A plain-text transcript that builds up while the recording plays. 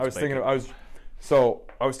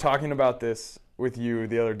I was talking about this with you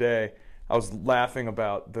the other day. I was laughing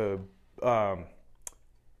about the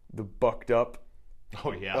Bucked Up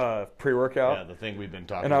Oh yeah. pre-workout. Yeah, the thing we've been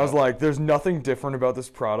talking And about. I was like, there's nothing different about this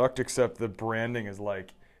product except the branding is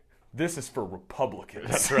like, this is for Republicans.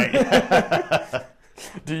 That's right.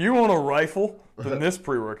 Do you want a rifle? Then this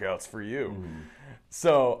pre-workout's for you.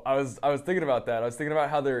 So I was thinking about that. I was thinking about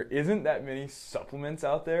how there isn't that many supplements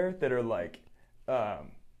out there that are like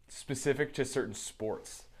specific to certain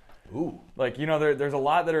sports. Ooh. Like, you know, there's a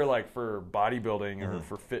lot that are like for bodybuilding or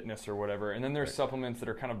for fitness or whatever. And then there's supplements that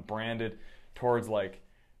are kind of branded towards like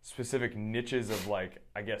specific niches of like,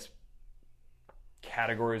 I guess,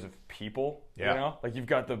 categories of people. Yeah. You know? Like you've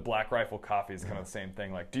got the Black Rifle coffee is kind of the same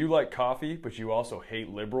thing. Like, do you like coffee, but you also hate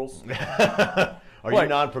liberals? Are you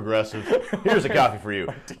non-progressive? Here's a coffee for you.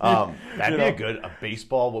 That'd be a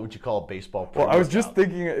baseball. What would you call a baseball? Well, I was just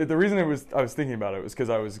thinking. The reason I was thinking about it was because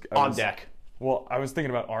I was on deck. Well, I was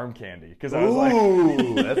thinking about arm candy because I was like,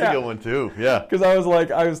 ooh, that's a good one too. Yeah. Because I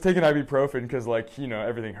was taking ibuprofen because like, you know,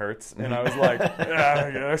 everything hurts, and I was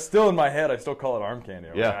like, still in my head, I still call it arm candy.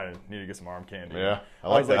 I'm like, I need to get some arm candy. Yeah,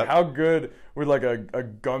 I was like, how good would like a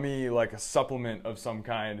gummy, like a supplement of some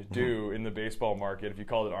kind do in the baseball market if you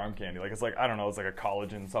called it arm candy? Like it's like, I don't know, it's like a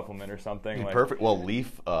collagen supplement or something. Like, perfect. Well,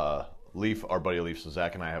 Leaf, our buddy Leaf, so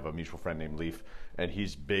Zach and I have a mutual friend named Leaf, and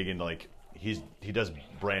he's big into like, he does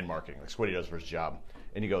brand marketing. That's what he does for his job.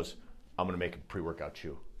 And he goes, I'm going to make a pre-workout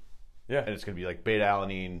chew. Yeah. And it's going to be like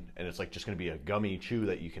beta-alanine, and it's like just going to be a gummy chew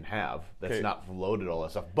that you can have that's not loaded, all that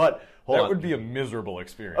stuff. But that would be a miserable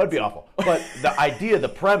experience. That would be awful. But the idea, the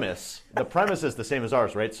premise is the same as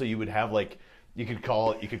ours, right? So you would have like, you could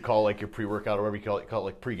call like your pre-workout or whatever you call it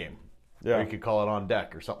like pregame. Yeah. Or you could call it on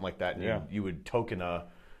deck or something like that. And you would token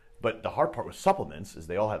but the hard part with supplements is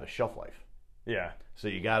they all have a shelf life. Yeah. So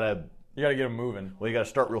you gotta get them moving. Well, you gotta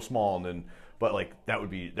start real small, and then, but like that'd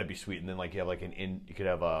be sweet. And then like you have like you could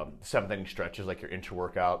have 7th inning stretches like your intra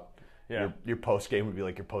workout. Yeah. Your post game would be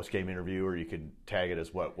like your post game interview, or you could tag it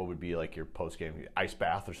as what would be like your post game ice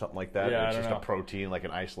bath or something like that. Yeah, it's just a protein like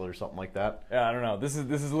an isolate or something like that. Yeah, I don't know. This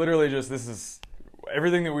is literally just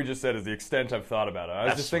everything that we just said is the extent I've thought about it. I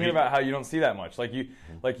was just thinking about how you don't see that much. Like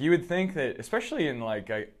you would think that, especially in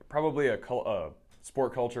like probably a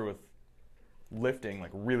sport culture with lifting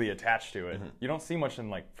like really attached to it, you don't see much in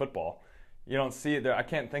like football. You don't see it there. I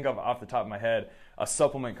can't think of off the top of my head a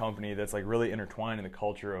supplement company that's like really intertwined in the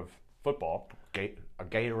culture of football. A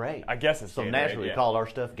Gatorade. I guess it's so Gatorade, naturally we call our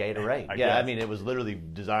stuff Gatorade. I yeah, guess. I mean it was literally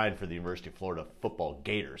designed for the University of Florida football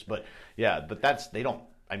Gators. But yeah, but they don't.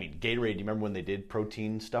 I mean, Gatorade, do you remember when they did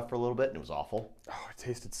protein stuff for a little bit and it was awful? Oh, it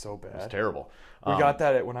tasted so bad. It was terrible. We got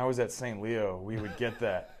that when I was at St. Leo. We would get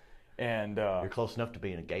that. And you're close enough to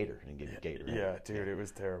being a Gator and give you Gatorade. Yeah, dude, it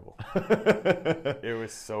was terrible. It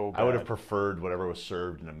was so bad. I would have preferred whatever was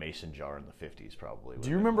served in a mason jar in the 50s probably. Do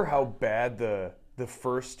you remember how bad the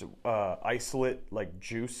first isolate like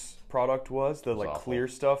juice product was? The like awful. Clear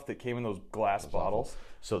stuff that came in those glass bottles? Awful.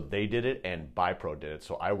 So they did it, and Bipro did it.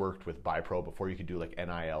 So I worked with Bipro before you could do like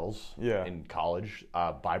NILs in college.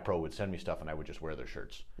 Bipro would send me stuff, and I would just wear their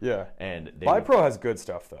shirts. Yeah. And Bipro has good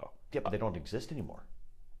stuff, though. Yeah, but they don't exist anymore.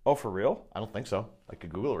 Oh, for real? I don't think so. I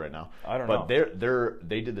could Google it right now. I don't know. But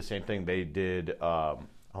they did the same thing. They did. Hold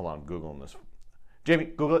on, I'm Googling this. Jamie,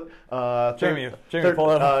 Google it. Jamie,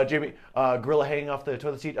 pull it up. Jamie, gorilla hanging off the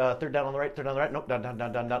toilet seat. Third down on the right. Third down on the right. Nope,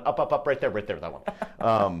 down. Up, right there. That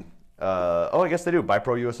one. I guess they do.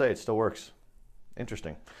 Bipro USA. It still works.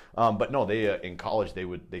 Interesting. But no, they in college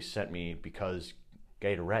they sent me because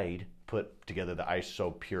Gatorade put together the Ice So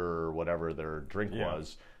Pure or whatever their drink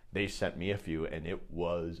was. They sent me a few, and it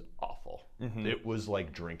was awful. It was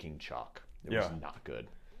like drinking chalk. It was not good.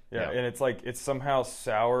 Yeah, and it's like it's somehow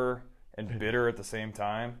sour and bitter at the same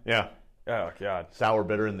time. Yeah. Oh, God. Sour,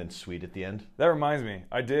 bitter, and then sweet at the end. That reminds me.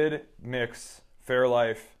 I did mix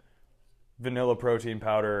Fairlife vanilla protein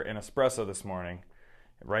powder and espresso this morning.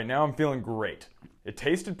 Right now I'm feeling great. It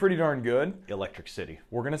tasted pretty darn good. Electric City.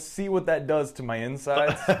 We're going to see what that does to my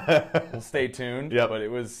insides. We'll stay tuned. Yep. But it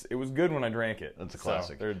was good when I drank it. That's a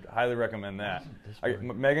classic. So I'd highly recommend that.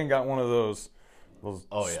 Megan got one of those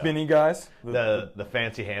spinny yeah. guys. The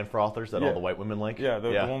fancy hand frothers that all the white women like. Yeah,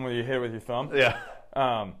 the one where you hit it with your thumb. Yeah.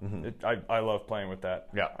 I love playing with that.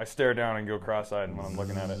 Yeah. I stare down and go cross-eyed when I'm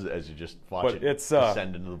looking at it. As you just watch it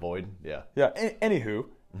descend into the void. Yeah. Yeah. Anywho,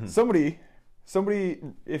 somebody,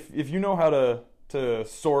 if you know how to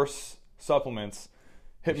source supplements,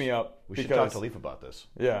 hit me up. We should talk to Leaf about this.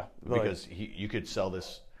 Yeah. Because you could sell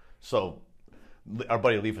this. So our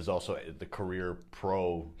buddy Leaf is also the career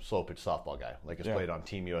pro slow pitch softball guy. Like, he's played on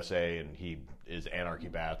Team USA, and he is Anarchy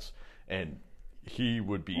Bats. And he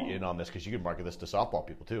would be in on this because you can market this to softball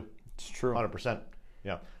people too. It's true. 100%.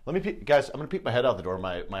 Yeah. Let me, guys. I'm gonna peek my head out the door.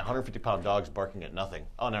 My 150-pound dog's barking at nothing.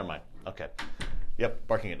 Oh, never mind. Okay. Yep,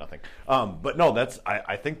 barking at nothing. But no,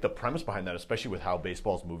 I think the premise behind that, especially with how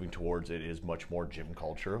baseball's moving towards it, is much more gym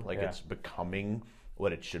culture. Like it's becoming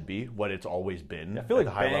what it should be, what it's always been. I feel like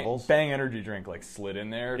at the high levels. Bang energy drink like slid in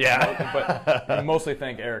there. Yeah. But I mostly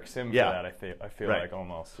thank Eric Sim for that. I feel right. like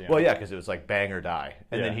almost. You know? Well, yeah, because it was like bang or die,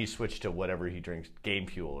 and then he switched to whatever he drinks, Game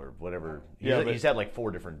Fuel or whatever. He's had like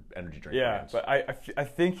 4 different energy drink brands. But I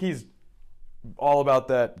think he's all about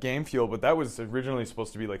that Game Fuel, but that was originally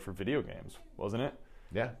supposed to be like for video games, wasn't it?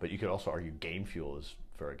 Yeah, but you could also argue Game Fuel is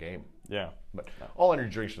for a game. Yeah. But all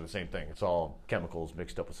energy drinks are the same thing. It's all chemicals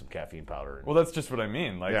mixed up with some caffeine powder. Well, that's just what I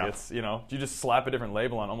mean. Like it's, you just slap a different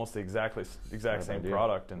label on almost the exact same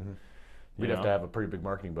product, and we'd have to have a pretty big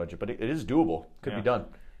marketing budget, but it is doable. Could be done.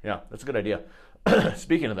 Yeah, that's a good idea.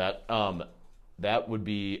 Speaking of that, that would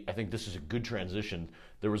be, I think this is a good transition.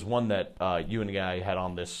 There was one that you and the guy had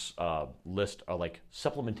on this list, like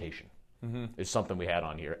supplementation is something we had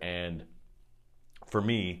on here. And for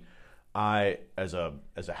me, I, as a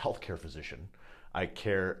healthcare physician, I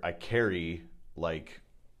carry like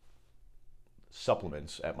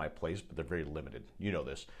supplements at my place, but they're very limited. You know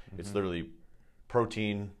this. It's literally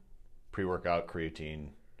protein, pre-workout, creatine,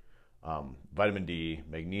 vitamin D,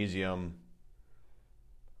 magnesium,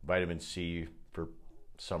 vitamin C for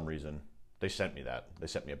some reason. They sent me that. They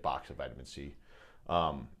sent me a box of vitamin C.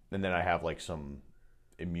 And then I have like some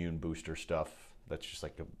immune booster stuff. That's just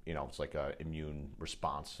like it's like a immune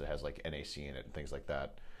response. It has like NAC in it and things like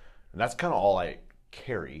that. And that's kind of all I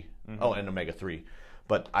carry. Oh, and omega-3.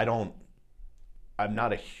 But I'm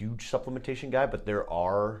not a huge supplementation guy, but there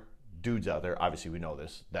are dudes out there, obviously we know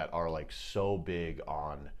this, that are like so big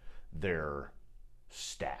on their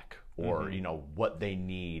stack or, what they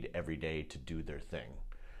need every day to do their thing.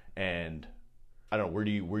 And I don't know,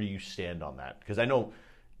 where do you stand on that? Because I know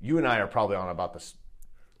you and I are probably on about this,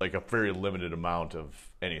 like a very limited amount of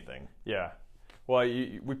anything. Yeah. Well,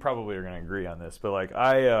 we probably are going to agree on this, but like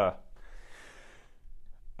I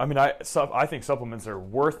think supplements are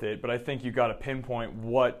worth it, but I think you got to pinpoint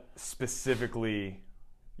what specifically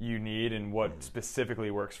you need and what specifically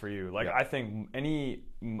works for you. Like I think any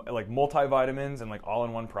like multivitamins and like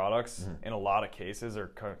all-in-one products in a lot of cases are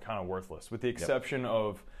kind of worthless, with the exception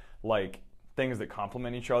of like things that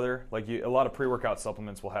complement each other. Like a lot of pre-workout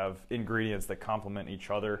supplements will have ingredients that complement each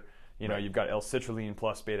other. You've got L-citrulline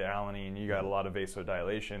plus beta-alanine. You got a lot of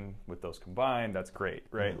vasodilation with those combined. That's great,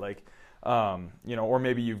 right? Like, or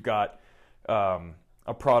maybe you've got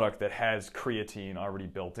a product that has creatine already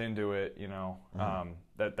built into it.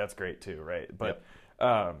 That's great too, right? But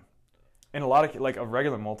in a lot of like a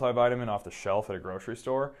regular multivitamin off the shelf at a grocery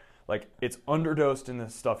store, like it's underdosed in the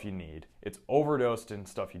stuff you need. It's overdosed in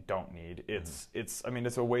stuff you don't need. It's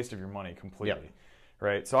a waste of your money completely,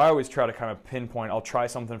 right? So I always try to kind of pinpoint. I'll try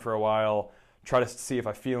something for a while, try to see if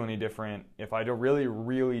I feel any different. If I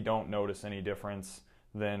really don't notice any difference,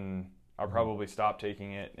 then I'll probably stop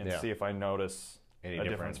taking it and see if I notice any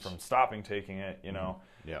difference from stopping taking it.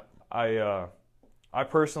 I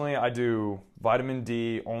personally do vitamin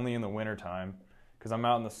D only in the wintertime because I'm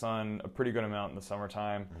out in the sun a pretty good amount in the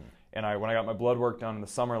summertime. And when I got my blood work done in the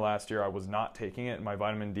summer last year, I was not taking it, and my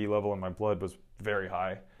vitamin D level in my blood was very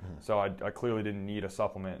high. So I clearly didn't need a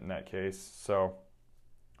supplement in that case. So,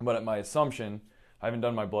 but my assumption, I haven't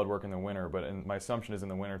done my blood work in the winter, but my assumption is in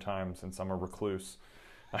the wintertime, since I'm a recluse,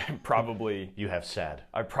 You have SAD.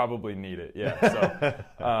 I probably need it, yeah.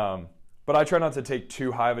 So, but I try not to take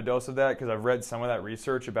too high of a dose of that because I've read some of that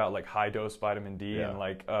research about like high dose vitamin D and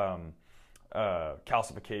like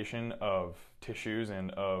calcification of tissues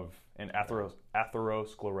and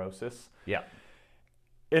atherosclerosis. Yeah.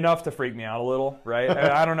 Enough to freak me out a little, right?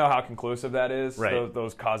 I don't know how conclusive that is, right.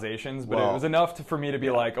 those causations, but it was enough for me to be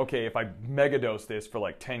like, okay, if I megadose this for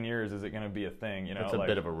like 10 years, is it going to be a thing? It's a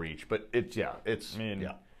bit of a reach, but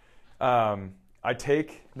I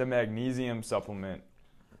take the magnesium supplement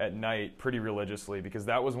at night pretty religiously because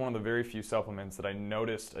that was one of the very few supplements that I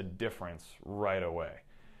noticed a difference right away.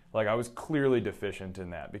 Like I was clearly deficient in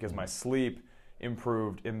that because my sleep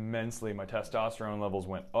improved immensely. My testosterone levels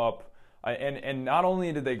went up. And not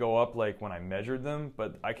only did they go up like when I measured them,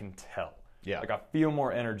 but I can tell. Yeah. Like I feel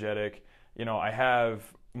more energetic. I have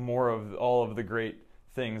more of all of the great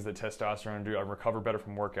things that testosterone do. I recover better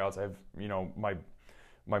from workouts. I have,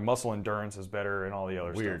 my muscle endurance is better and all the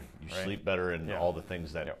other stuff. You sleep better and all the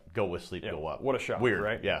things that go with sleep go up. What a shock, Weird,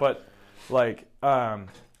 right? Yeah. But like, and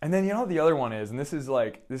then the other one is, and this is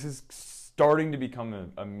starting to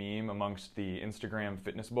become a meme amongst the Instagram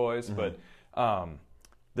fitness boys, but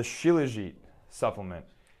the Shilajit supplement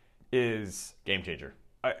is Game changer.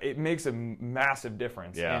 it makes a massive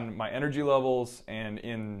difference in my energy levels and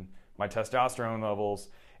in my testosterone levels.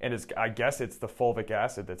 And I guess it's the fulvic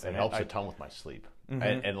acid that's in it. It helps a ton with my sleep.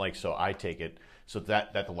 And like, so I take it. So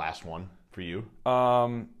that the last one for you?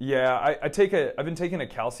 Yeah, I've been taking a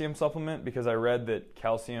calcium supplement because I read that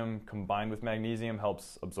calcium combined with magnesium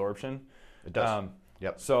helps absorption. It does.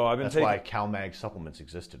 Yep. So I've been That's why CalMag supplements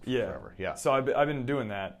existed forever. Yeah. So I've been doing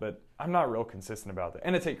that, but I'm not real consistent about that.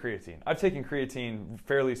 And I take creatine. I've taken creatine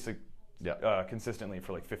fairly consistently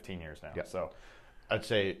for like 15 years now. Yep. So I'd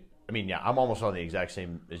say, I mean, yeah, I'm almost on the exact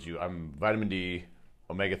same as you. I'm vitamin D,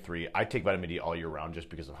 omega-3. I take vitamin D all year round just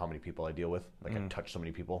because of how many people I deal with. Like I touch so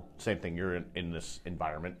many people. Same thing, you're in this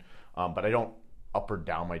environment. But I don't up or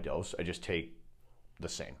down my dose. I just take the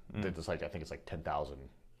same. It's like, I think it's like 10,000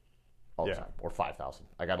 all the time, or 5,000.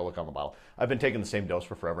 I got to look on the bottle. I've been taking the same dose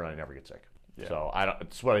for forever and I never get sick. Yeah. So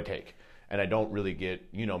it's what I take. And I don't really get,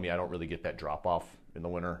 you know me, I don't really get that drop off in the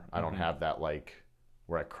winter. I don't have that like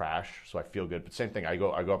where I crash, so I feel good. But same thing, I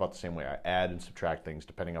go about the same way. I add and subtract things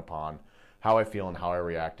depending upon how I feel and how I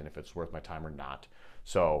react and if it's worth my time or not.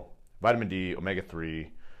 So vitamin D, omega-3,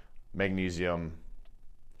 magnesium,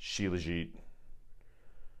 Shilajit,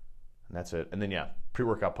 and that's it. And then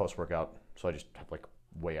pre-workout, post-workout. So I just have like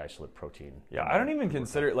whey isolate protein. Yeah, I don't even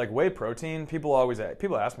consider it like whey protein. People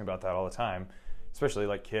ask me about that all the time, especially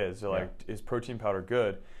like kids. They're like, is protein powder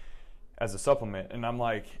good as a supplement? And I'm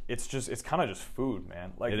like, it's kind of just food,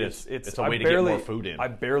 man. Like it's a way to get more food in. I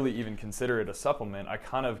barely even consider it a supplement. I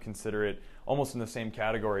kind of consider it almost in the same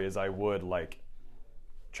category as I would like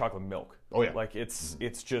chocolate milk. Oh yeah. Like it's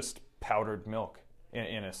just powdered milk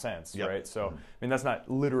in a sense, right? So I mean that's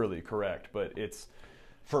not literally correct, but it's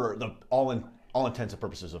for the all intents and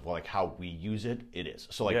purposes of like how we use it, it is.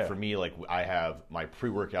 So like for me, like I have my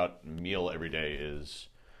pre-workout meal every day is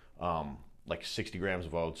like 60 grams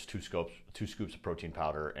of oats, two scoops of protein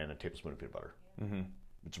powder, and a tablespoon of peanut butter.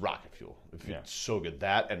 It's rocket fuel. It's so good.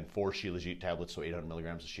 That and 4 Shilajit tablets, so 800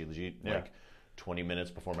 milligrams of Shilajit, like 20 minutes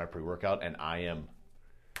before my pre-workout, and I am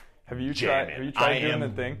Have you tried doing the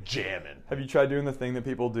thing? Jamming. Have you tried doing the thing that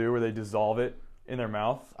people do where they dissolve it in their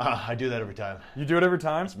mouth? I do that every time. You do it every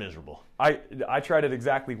time? It's miserable. I tried it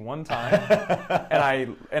exactly one time,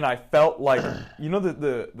 and I felt like, you know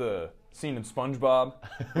the scene in SpongeBob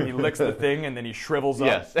when he licks the thing and then he shrivels up.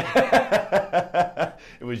 Yes.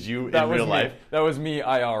 It was you in real life. That was me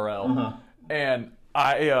IRL, and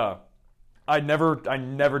I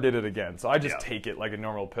never did it again. So I just take it like a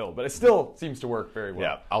normal pill, but it still seems to work very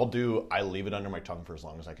well. Yeah, I leave it under my tongue for as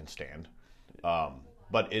long as I can stand.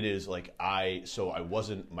 But it is like my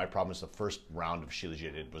problem is the first round of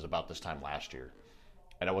Shilajit was about this time last year,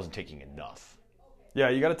 and I wasn't taking enough. Yeah,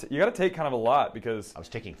 you gotta take kind of a lot because I was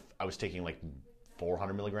taking like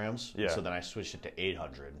 400 milligrams. Yeah. So then I switched it to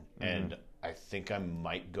 800, and I think I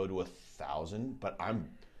might go to 1,000. But I'm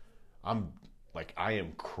like I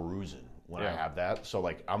am cruising when I have that. So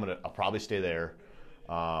like I'll probably stay there.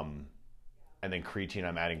 And then creatine,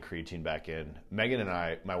 I'm adding creatine back in. Megan and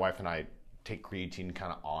I, my wife and I, take creatine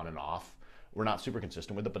kind of on and off. We're not super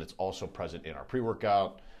consistent with it, but it's also present in our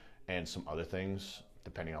pre-workout and some other things,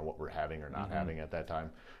 depending on what we're having or not having at that time.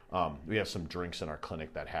 We have some drinks in our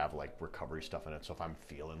clinic that have like recovery stuff in it. So if I'm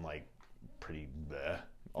feeling like pretty bleh,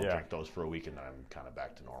 I'll drink those for a week and then I'm kind of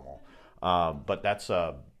back to normal. But that's,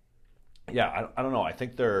 I don't know. I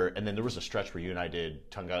think and then there was a stretch where you and I did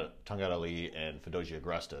Tungat Ali and Fedosia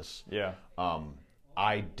agrestis. Yeah.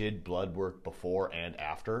 I did blood work before and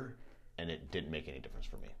after, and it didn't make any difference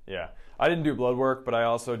for me. Yeah. I didn't do blood work, but I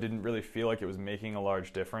also didn't really feel like it was making a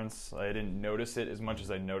large difference. I didn't notice it as much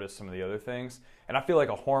as I noticed some of the other things. And I feel like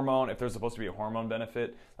a hormone, if there's supposed to be a hormone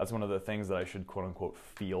benefit, that's one of the things that I should quote unquote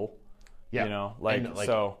feel. Yeah. You know,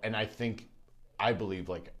 and I believe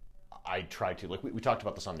like I try to, like we talked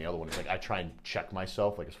about this on the other one. It's like I try and check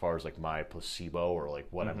myself, like as far as like my placebo or like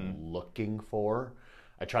what I'm looking for.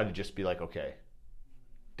 I try to just be like, okay,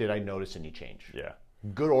 did I notice any change? Yeah.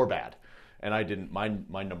 Good or bad. And I didn't,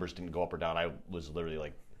 my numbers didn't go up or down. I was literally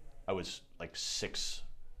like, I was like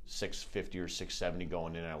 650 or 670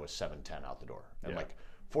 going in, and I was 710 out the door. And like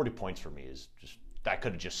 40 points for me is just, that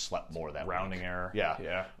could have just slept more that rounding week. Error. Yeah.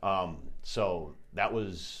 Yeah. So that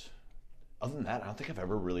was, other than that, I don't think I've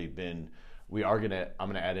ever really been, I'm gonna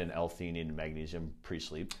add in L-theanine and magnesium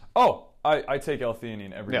pre-sleep. Oh, I take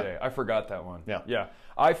L-theanine every day. I forgot that one. Yeah. Yeah.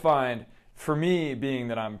 I find, for me, being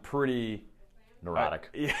that I'm pretty neurotic.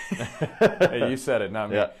 Hey, you said it, not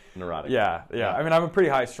me. Yeah, neurotic. Yeah. I mean, I'm a pretty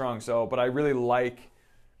high strung, but I really like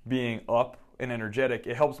being up and energetic.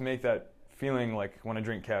 It helps make that feeling like when I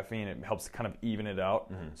drink caffeine, it helps kind of even it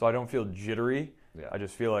out. So I don't feel jittery. Yeah. I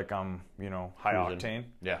just feel like I'm, high octane.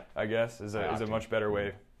 Yeah. I guess is a much better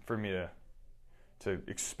way for me to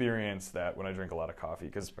experience that when I drink a lot of coffee,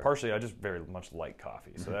 because partially I just very much like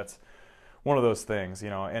coffee. So that's one of those things,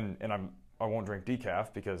 and I won't drink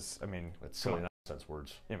decaf because, It's silly nonsense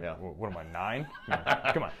words. Yeah. What am I, 9?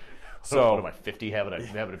 Come on. So what am I, 50,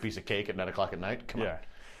 having a piece of cake at 9 o'clock at night? Come on.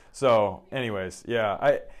 So anyways,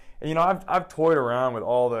 I've toyed around with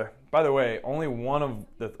all the, by the way, only one of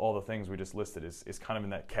all the things we just listed is kind of in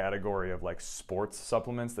that category of like sports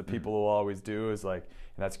supplements that people will always do, is like,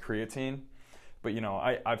 and that's creatine. But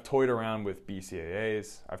I've toyed around with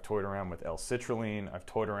BCAAs, I've toyed around with L-citrulline, I've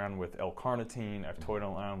toyed around with L-carnitine, I've toyed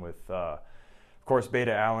around with, of course,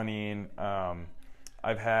 beta-alanine.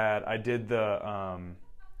 I did the,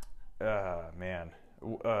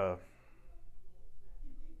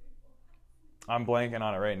 I'm blanking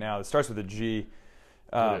on it right now. It starts with a G.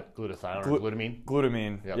 Glutathione or glutamine?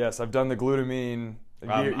 Glutamine. Yep. Yes, I've done the glutamine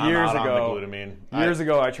years I'm ago. on the glutamine. Years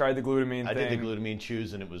ago, I tried the glutamine thing. I did the glutamine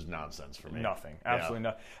chews, and it was nonsense for me. Nothing. Absolutely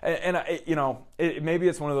nothing. And maybe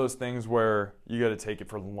it's one of those things where you got to take it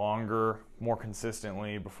for longer, more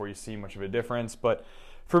consistently before you see much of a difference. But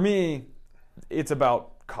for me, it's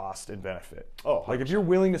about cost and benefit. Oh, 100%. Like if you're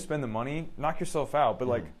willing to spend the money, knock yourself out. But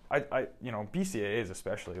like BCAAs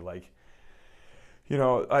especially, like,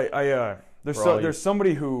 there's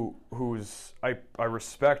somebody who's I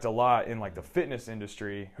respect a lot in like the fitness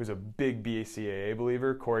industry, who's a big BCAA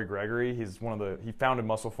believer, Corey Gregory. He founded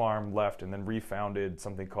Muscle Farm, left, and then refounded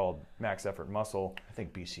something called Max Effort Muscle. I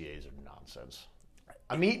think BCAAs are nonsense.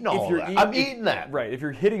 I'm eating eating that. Right. If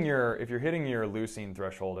you're hitting your leucine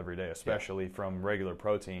threshold every day, especially from regular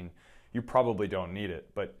protein, you probably don't need it.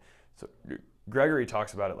 But so Gregory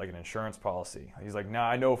talks about it like an insurance policy. He's like,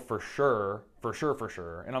 I know for sure.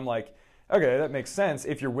 And I'm like, okay, that makes sense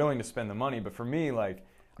if you're willing to spend the money. But for me, like,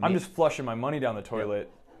 I'm just flushing my money down the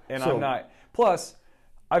toilet, and I'm not. Plus,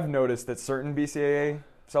 I've noticed that certain BCAA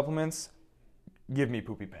supplements give me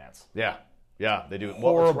poopy pants. Yeah, they do.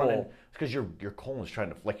 Horrible. Because your colon is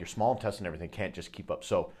trying to, like, your small intestine and everything can't just keep up.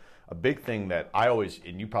 So a big thing that I always,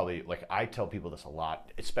 and you probably, like, I tell people this a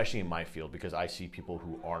lot, especially in my field, because I see people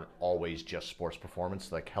who aren't always just sports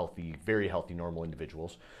performance, like healthy, very healthy, normal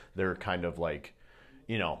individuals. They're kind of like,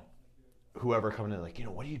 whoever coming in, like,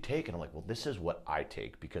 what do you take? And I'm like, well, this is what I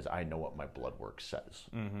take because I know what my blood work says.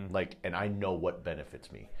 Mm-hmm. Like, and I know what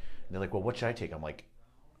benefits me. And they're like, well, what should I take? I'm like,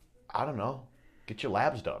 I don't know. Get your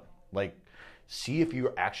labs done. Like, see if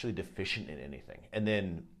you're actually deficient in anything. And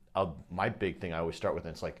then my big thing I always start with,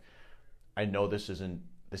 and it's like, I know this isn't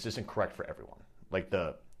correct for everyone. Like,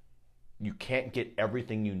 you can't get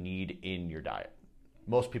everything you need in your diet.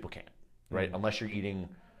 Most people can't, right? Mm-hmm. Unless you're eating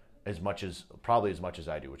probably as much as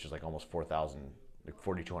I do, which is like almost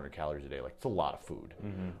 4,200 calories a day. Like, it's a lot of food.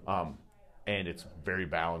 Mm-hmm. And it's very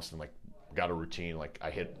balanced and like got a routine. Like,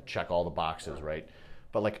 check all the boxes, right?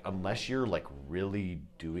 But like, unless you're like really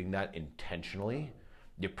doing that intentionally,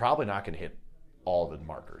 you're probably not going to hit all the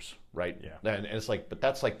markers, right? Yeah. And it's like, but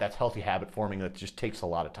that's healthy habit forming. That just takes a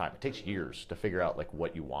lot of time. It takes years to figure out like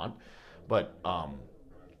what you want. But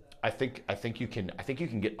I think you can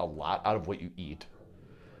get a lot out of what you eat.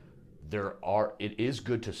 It is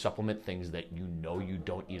good to supplement things that you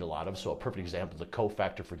don't eat a lot of. So a perfect example, the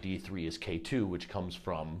cofactor for D3 is K2, which comes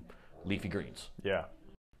from leafy greens. Yeah.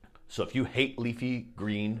 So if you hate leafy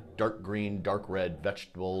green, dark red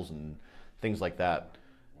vegetables and things like that,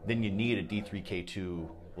 then you need a D3K2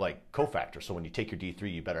 like cofactor. So when you take your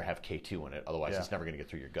D3, you better have K2 in it. Otherwise, it's never going to get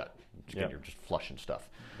through your gut. You're just flushing stuff.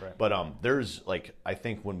 Right. But there's like, I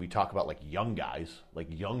think when we talk about like young guys, like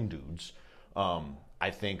young dudes, I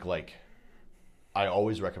think like I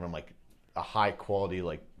always recommend like a high quality,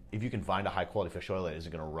 like if you can find a high quality fish oil that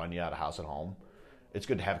isn't going to run you out of house and home, it's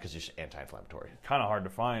good to have because it's just anti-inflammatory. Kind of hard to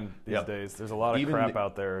find these days. There's a lot of crap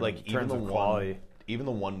out there in terms of quality. Even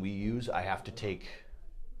the one we use, I have to take.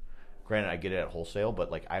 Granted, I get it at wholesale, but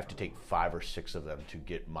like I have to take 5 or 6 of them to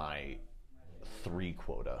get my 3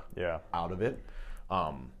 quota out of it.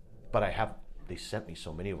 But they sent me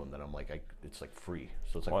so many of them that I'm like, it's like free.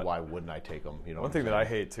 So it's like, why wouldn't I take them? One thing that I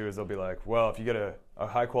hate too is they'll be like, well, if you get a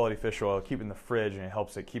high quality fish oil, keep it in the fridge and it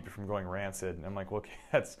helps it keep it from going rancid. And I'm like, well, okay,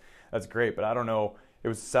 that's great, but I don't know. It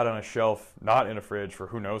was sat on a shelf, not in a fridge, for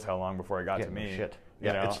who knows how long before it got to me. Shit.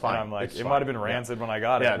 Yeah, it's fine. And I'm like, it's it fine. Might have been rancid when I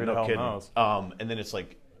got it. Yeah, who no the hell kidding. knows? And then it's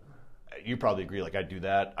like, you probably agree. Like I do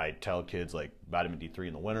that. I tell kids like vitamin D3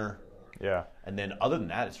 in the winter. Yeah. And then other than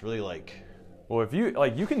that, it's really like. Well, if you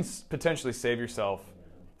can potentially save yourself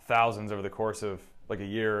thousands over the course of like a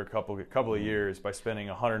year, a couple of years by spending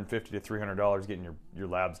 $150 to $300 getting your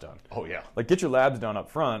labs done. Oh yeah. Like get your labs done up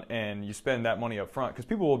front, and you spend that money up front because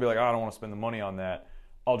people will be like, oh, I don't want to spend the money on that.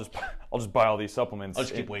 I'll just buy all these supplements. I'll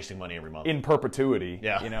just keep wasting money every month in perpetuity.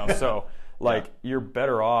 Yeah. You know, so like you're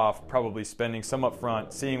better off probably spending some up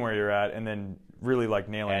front, seeing where you're at, and then really like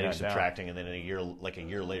nailing adding, that subtracting, and then in a year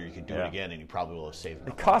later you can do it again, and you probably will have saved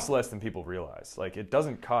enough. It costs less than people realize. Like it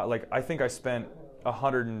doesn't cost. Like I think I spent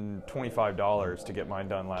 $125 to get mine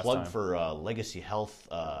done last time. Plug for Legacy Health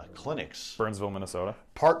Clinics. Burnsville, Minnesota.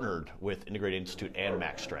 Partnered with Integrated Institute and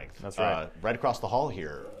Max Strength. That's right. Right across the hall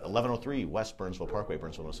here, 1103 West Burnsville Parkway,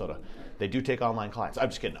 Burnsville, Minnesota. They do take online clients. I'm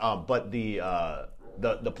just kidding. But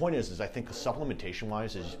the point is I think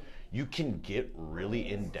supplementation-wise is you can get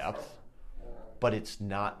really in-depth, but it's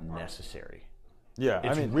not necessary. Yeah,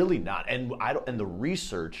 it's really not. And and the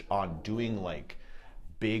research on doing like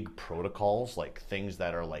big protocols, like things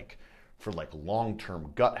that are like for like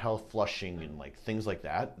long-term gut health, flushing, and like things like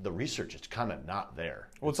that, the research is kind of not there.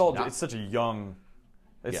 Well, it's such a young.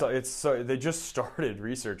 It's so they just started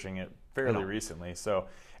researching it fairly recently. So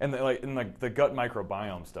and the gut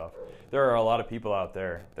microbiome stuff, there are a lot of people out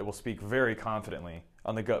there that will speak very confidently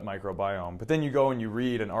on the gut microbiome. But then you go and you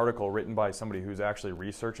read an article written by somebody who's actually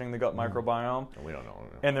researching the gut microbiome. We don't know.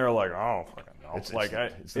 And they're like, oh, fucking no. It's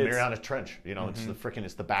the Mariana Trench. You know,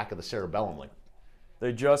 it's the back of the cerebellum. Like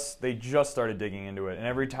they just started digging into it, and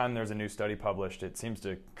every time there's a new study published, it seems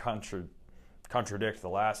to contradict the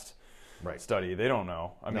last study. They don't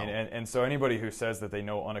know. I mean, and so anybody who says that they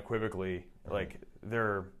know unequivocally, like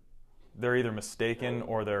they're either mistaken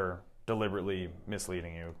or they're deliberately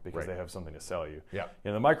misleading you because they have something to sell you. Yeah.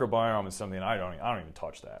 You know, the microbiome is something I don't even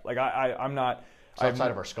touch that. Like I'm not. It's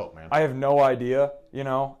outside of our scope, man. I have no idea, you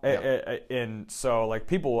know, Yeah. and so like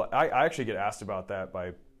people, I actually get asked about that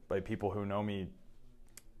by people who know me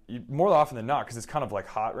more often than not because it's kind of like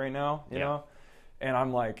hot right now, you know, and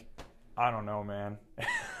I'm like, I don't know, man.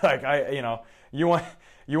 Like you want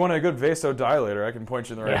a good vasodilator, I can point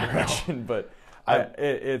you in the right direction, but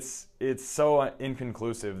it's so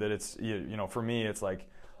inconclusive that it's you know for me it's like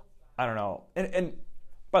I don't know. And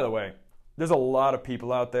by the way, there's a lot of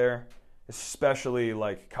people out there, especially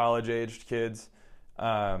like college-aged kids, who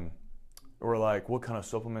are like, what kind of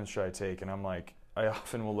supplements should I take? And I'm like, I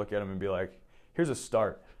often will look at them and be like, here's a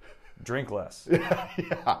start. Drink less.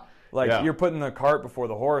 You're putting the cart before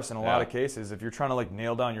the horse in a lot of cases. If you're trying to like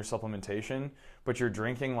nail down your supplementation, but you're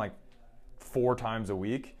drinking like 4 times a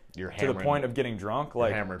week to the point of getting drunk,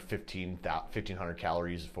 like hammered 1,500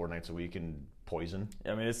 calories 4 nights a week and poison.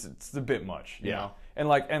 I mean, it's a bit much, you know. And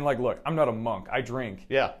like, look, I'm not a monk. I drink.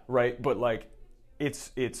 Yeah. Right. But like,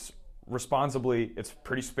 it's responsibly. It's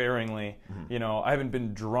pretty sparingly. You know, I haven't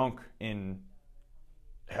been drunk in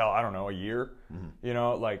hell, I don't know, a year. You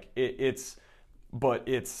know, like it's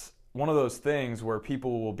one of those things where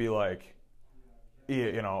people will be like,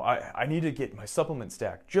 you know, I need to get my supplement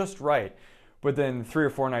stack just right, but then 3 or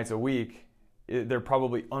 4 nights a week, they're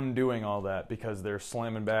probably undoing all that because they're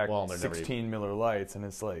slamming back 16 Miller Lights, and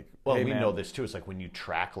it's like, well, hey, we man, know this too. It's like when you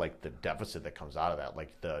track like the deficit that comes out of that,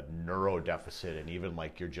 like the neuro deficit, and even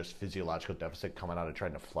like your just physiological deficit coming out of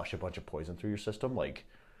trying to flush a bunch of poison through your system. Like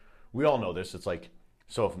we all know this. It's like,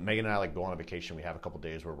 so if Megan and I like go on a vacation, we have a couple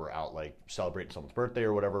days where we're out like celebrating someone's birthday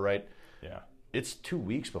or whatever, right? Yeah. It's 2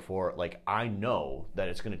 weeks before, like I know that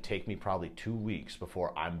it's going to take me probably 2 weeks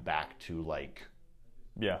before I'm back to like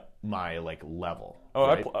my like level. Oh,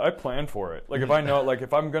 right? I plan for it. Like if I know, like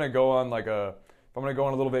if I'm gonna go on like if I'm gonna go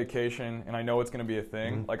on a little vacation and I know it's gonna be a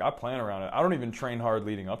thing, like I plan around it. I don't even train hard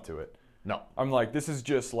leading up to it. No. I'm like, this is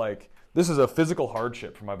just like, this is a physical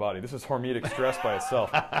hardship for my body. This is hormetic stress by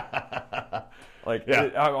itself. Like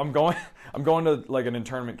I'm going to like an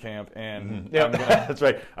internment camp, and that's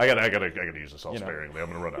right. I gotta use this all sparingly.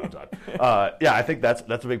 I'm gonna run out of time. I think that's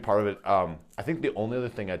a big part of it. I think the only other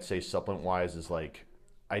thing I'd say supplement wise is like,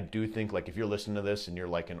 I do think like if you're listening to this and you're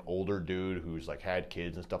like an older dude who's like had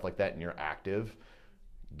kids and stuff like that, and you're active,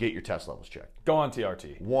 get your test levels checked. Go on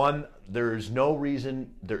TRT. One, there's no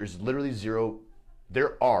reason. There is literally zero.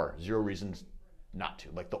 There are 0 reasons not to.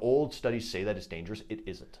 Like the old studies say that it's dangerous. It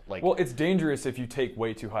isn't. Like, well, it's dangerous if you take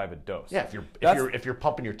way too high of a dose. Yeah, if you're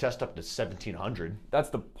pumping your test up to 1,700. That's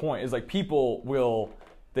the point. Is like people will.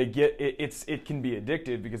 They get it. It can be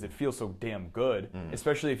addictive because it feels so damn good,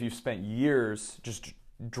 especially if you've spent years just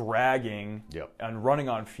dragging and running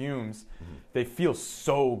on fumes. They feel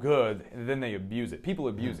so good, and then they abuse it. People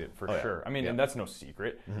abuse it for sure. I mean, and that's no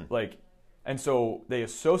secret. Like, and so they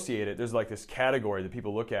associate it. There's like this category that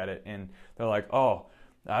people look at it and they're like, oh,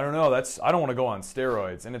 I don't know. I don't want to go on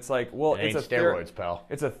steroids, and it's like, well, It ain't it's steroids, pal.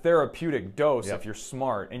 It's a therapeutic dose Yep. if you're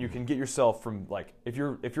smart, and you can get yourself from like if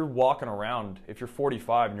you're walking around, if you're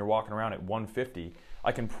 45 and you're walking around at 150,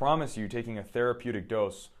 I can promise you taking a therapeutic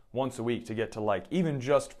dose once a week to get to like even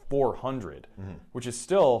just 400, which is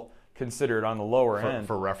still considered on the lower end.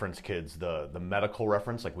 For reference, kids, the medical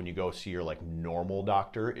reference, like when you go see your like normal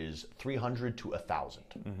doctor, is 300 to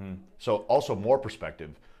 1,000. So also more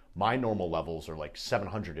perspective, my normal levels are like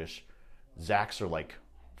 700-ish. Zach's are like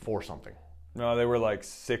 4 something. No, they were like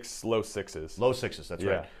low sixes. Low sixes, that's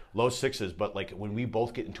Yeah. right. Low sixes, but like when we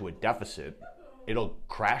both get into a deficit, it'll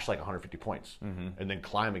crash like 150 points and then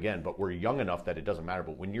climb again. But we're young enough that it doesn't matter.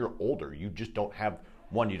 But when you're older, you just don't have,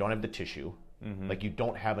 you don't have the tissue. Like you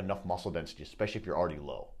don't have enough muscle density, especially if you're already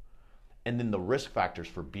low. And then the risk factors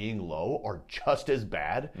for being low are just as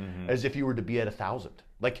bad as if you were to be at 1,000.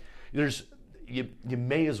 Like you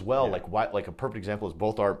may as well, like a perfect example is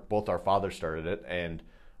both our fathers started it, and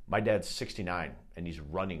my dad's 69 and he's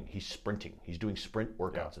running, he's sprinting, he's doing sprint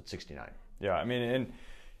workouts at 69. Yeah, I mean,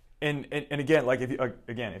 and again, like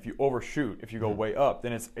if you overshoot, if you go way up,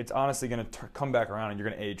 then it's honestly going to come back around, and you're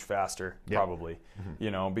going to age faster, probably.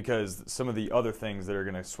 Because some of the other things that are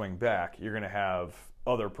going to swing back, you're going to have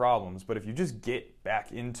other problems. But if you just get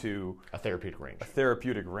back into A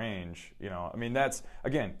therapeutic range. I mean, that's,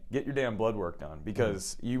 again, get your damn blood work done,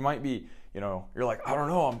 because you might be, you're like, I don't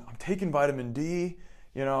know, I'm taking vitamin D,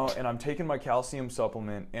 and I'm taking my calcium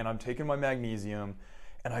supplement, and I'm taking my magnesium,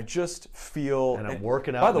 and I just feel. And I'm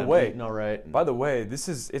working out. By the way, eating all right. By the way, it's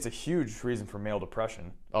a huge reason for male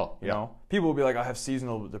depression. Oh, you know, people will be like, I have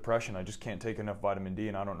seasonal depression. I just can't take enough vitamin D,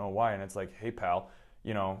 and I don't know why. And it's like, hey, pal,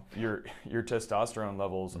 your testosterone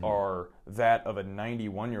levels are that of a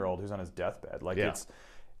 91-year-old who's on his deathbed. Like it's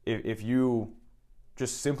if you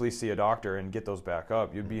just simply see a doctor and get those back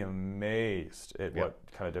up, you'd be amazed at what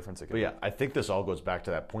kind of difference it can make. I think this all goes back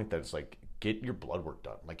to that point that it's like, get your blood work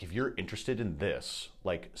done. Like if you're interested in this,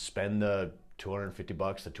 like spend the $250,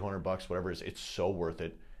 the $200, whatever it is, it's so worth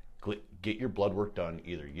it. Get your blood work done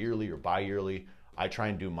either yearly or bi-yearly. I try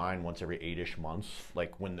and do mine once every 8-ish months,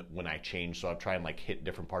 like when I change. So I try and like hit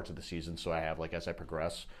different parts of the season, so I have like as I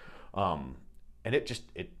progress. And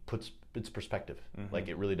it puts its perspective. Like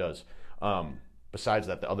it really does. Besides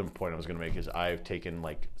that, the other point I was going to make is I've taken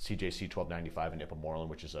like CJC 1295 and Ipamorelin,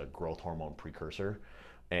 which is a growth hormone precursor,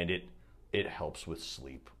 and it helps with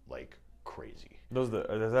sleep like crazy. Is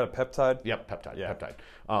that a peptide? Yep, peptide.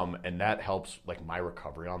 And that helps, like my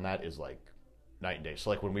recovery on that is like night and day. So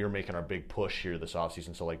like when we were making our big push here this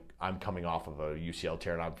offseason, so like I'm coming off of a UCL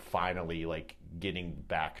tear and I'm finally like getting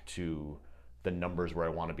back to the numbers where I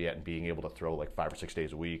want to be at and being able to throw like 5 or 6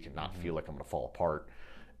 days a week and not feel like I'm going to fall apart.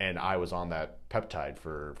 And I was on that peptide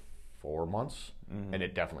for 4 months and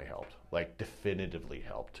it definitely helped, like definitively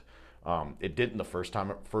helped. It didn't the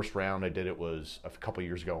first round I did it was a couple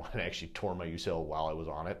years ago, and I actually tore my UCL while I was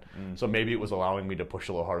on it. So maybe it was allowing me to push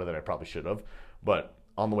a little harder than I probably should have. But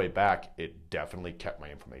on the way back, it definitely kept my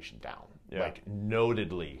inflammation down. Like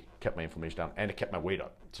notedly kept my inflammation down, and it kept my weight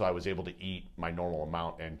up. So I was able to eat my normal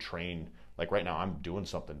amount and train. Like right now, I'm doing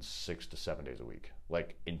something 6 to 7 days a week,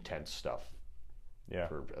 like intense stuff.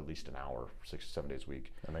 For at least an hour, 6 to 7 days a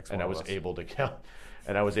week. That makes and I was able to,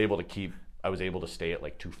 I was able to stay at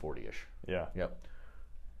like 240-ish. Yeah. Yep.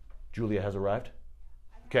 Julia has arrived.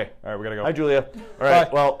 Okay. All right, we gotta go. Hi, Julia. All right.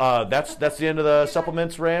 Bye. Well, that's the end of the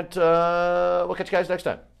supplements rant. We'll catch you guys next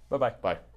time. Bye-bye. Bye.